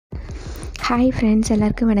Hi friends,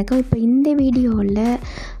 எல்லாருக்கும் வணக்கம். இப்போ இந்த வீடியோவில்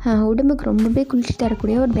உடம்புக்கு ரொம்பவே குளிர்ச்சி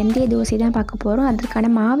தரக்கூடிய ஒரு வெந்தய தோசை தான் பார்க்க போகிறோம். அதற்கான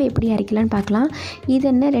மாவு எப்படி அரைக்கலான்னு பார்க்கலாம். இது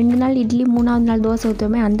என்ன 2 நாள் இட்லி 3ஆவது நாள் தோசை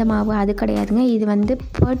ஊற்றுவோமே அந்த மாவு, அது கிடையாதுங்க. இது வந்து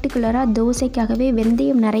பர்டிகுலராக தோசைக்காகவே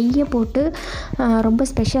வெந்தயம் நிறைய போட்டு ரொம்ப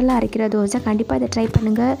ஸ்பெஷலாக அரைக்கிற தோசை. கண்டிப்பாக இதை ட்ரை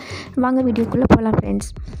பண்ணுங்கள். வாங்க வீடியோக்குள்ளே போகலாம்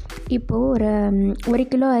ஃப்ரெண்ட்ஸ். இப்போது ஒரு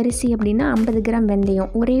கிலோ அரிசி அப்படின்னா 50 கிராம்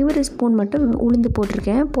வெந்தயம், ஒரே ஒரு ஸ்பூன் மட்டும் உளுந்து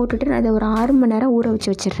போட்டுட்டு நான் அதை ஒரு 6 மணி நேரம் ஊற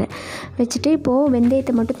வச்சுட்டு இப்போது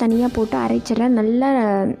வெந்தயத்தை மட்டும் தனியாக போட்டு அரைச்சிடறேன். நல்லா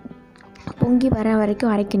பொங்கி வர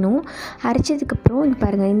வரைக்கும் அரைக்கணும். அரைச்சதுக்கப்புறம் இது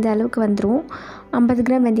பாருங்கள், இந்த அளவுக்கு வந்துடும். 50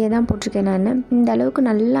 கிராம் வெந்தயம் தான் போட்டிருக்கேன் நான். இந்த அளவுக்கு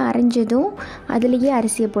நல்லா அரைஞ்சதும் அதுலேயே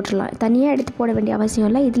அரிசியை போட்டுடலாம். தனியாக எடுத்து போட வேண்டிய அவசியம்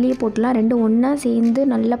இல்லை, இதுலேயே போட்டுடலாம். ரெண்டும் ஒன்றா சேர்ந்து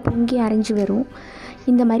நல்லா பொங்கி அரைஞ்சி வரும்.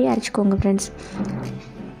 இந்த மாதிரி அரைச்சிக்கோங்க ஃப்ரெண்ட்ஸ்.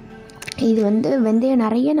 இது வந்து வெந்தயம்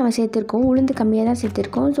நிறைய நம்ம சேர்த்துருக்கோம், உளுந்து கம்மியாக தான்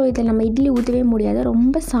சேர்த்துருக்கோம். ஸோ இதை நம்ம இட்லி ஊற்றவே முடியாது,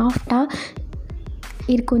 ரொம்ப சாஃப்டாக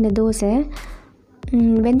இருக்கும் இந்த தோசை.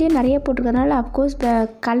 வெந்தயம் நிறைய போட்டிருக்கறனால அஃப்கோர்ஸ்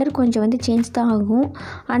கலர் கொஞ்சம் வந்து சேஞ்ச் தான் ஆகும்.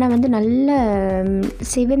 ஆனால் வந்து நல்ல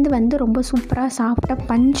சிவந்து வந்து ரொம்ப சூப்பராக சாஃப்டாக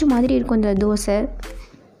பஞ்சு மாதிரி இருக்கும் இந்த தோசை.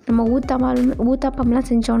 நம்ம ஊத்தாப்பம்லாம்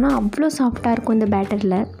செஞ்சோன்னா அவ்வளோ சாஃப்டாக இருக்கும் இந்த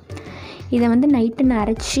பேட்டரில். இதை வந்து நைட்டு நான்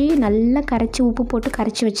அரைச்சி நல்லா கரைச்சி உப்பு போட்டு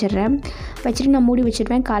கரைச்சி வச்சுட்டு நான் மூடி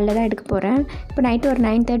வச்சுருவேன். காலைல தான் எடுக்க போகிறேன். இப்போ நைட்டு ஒரு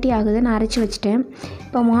 9:30 ஆகுது, நான் அரைச்சி வச்சுட்டேன்.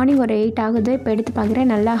 இப்போ மார்னிங் ஒரு 8 ஆகுது. இப்போ எடுத்து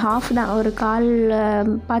பார்க்குறேன், நல்லா ஹாஃப் தான், ஒரு கால்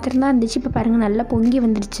பாத்திரம் தான் இருந்துச்சு. இப்போ பாருங்கள் நல்லா பொங்கி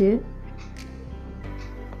வந்துடுச்சு.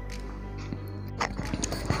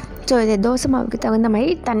 ஸோ இதை தோசை மாவுக்கு தகுந்த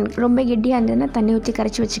மாதிரி ரொம்ப கெட்டியாக இருந்ததுன்னா தண்ணி ஊற்றி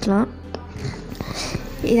கரைச்சி வச்சுக்கலாம்.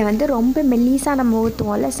 இதை வந்து ரொம்ப மெல்லிஸாக நம்ம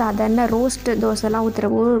ஊற்றுவோம்ல, சாதாரண ரோஸ்ட்டு தோசைலாம்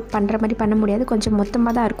பண்ணுற மாதிரி பண்ண முடியாது, கொஞ்சம்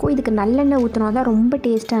மொத்தமாக தான் இருக்கும். இதுக்கு நல்லெண்ணெய் ஊற்றினா தான் ரொம்ப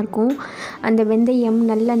டேஸ்ட்டாக இருக்கும். அந்த வெந்தயம்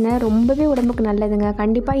நல்லெண்ணெய் ரொம்பவே உடம்புக்கு நல்லதுங்க.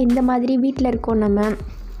 கண்டிப்பாக இந்த மாதிரி வீட்டில் இருக்கோம் நம்ம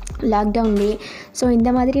லாக்டவுன்லேயே. ஸோ இந்த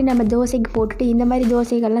மாதிரி நம்ம தோசைக்கு போட்டுட்டு இந்த மாதிரி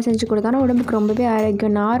தோசைகள்லாம் செஞ்சு கொடுத்தோன்னா உடம்புக்கு ரொம்பவே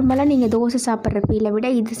ஆரோக்கியம். நார்மலாக நீங்கள் தோசை சாப்பிட்ற ஃபீலை விட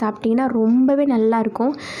இது சாப்பிட்டிங்கன்னா ரொம்பவே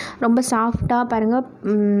நல்லாயிருக்கும். ரொம்ப சாஃப்டாக பாருங்கள்,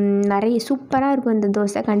 நிறைய சூப்பராக இருக்கும் இந்த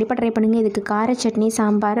தோசை. கண்டிப்பாக ட்ரை பண்ணுங்கள். இதுக்கு கார சட்னி,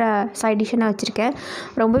 சாம்பார் சைட் டிஷ்ஷாக நான் வச்சுருக்கேன்.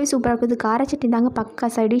 ரொம்பவே சூப்பராக இருக்கும். இது கார சட்னி தாங்க பக்கா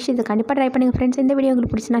சைட் டிஷ். இது கண்டிப்பாக ட்ரை பண்ணுங்கள் ஃப்ரெண்ட்ஸ். இந்த வீடியோ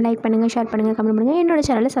உங்களுக்கு பிடிச்சினா லைக் பண்ணுங்கள், ஷேர் பண்ணுங்கள், கமெண்ட் பண்ணுங்கள். என்னோட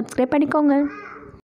சேனலை சப்ஸ்கிரைப் பண்ணிக்கோங்க.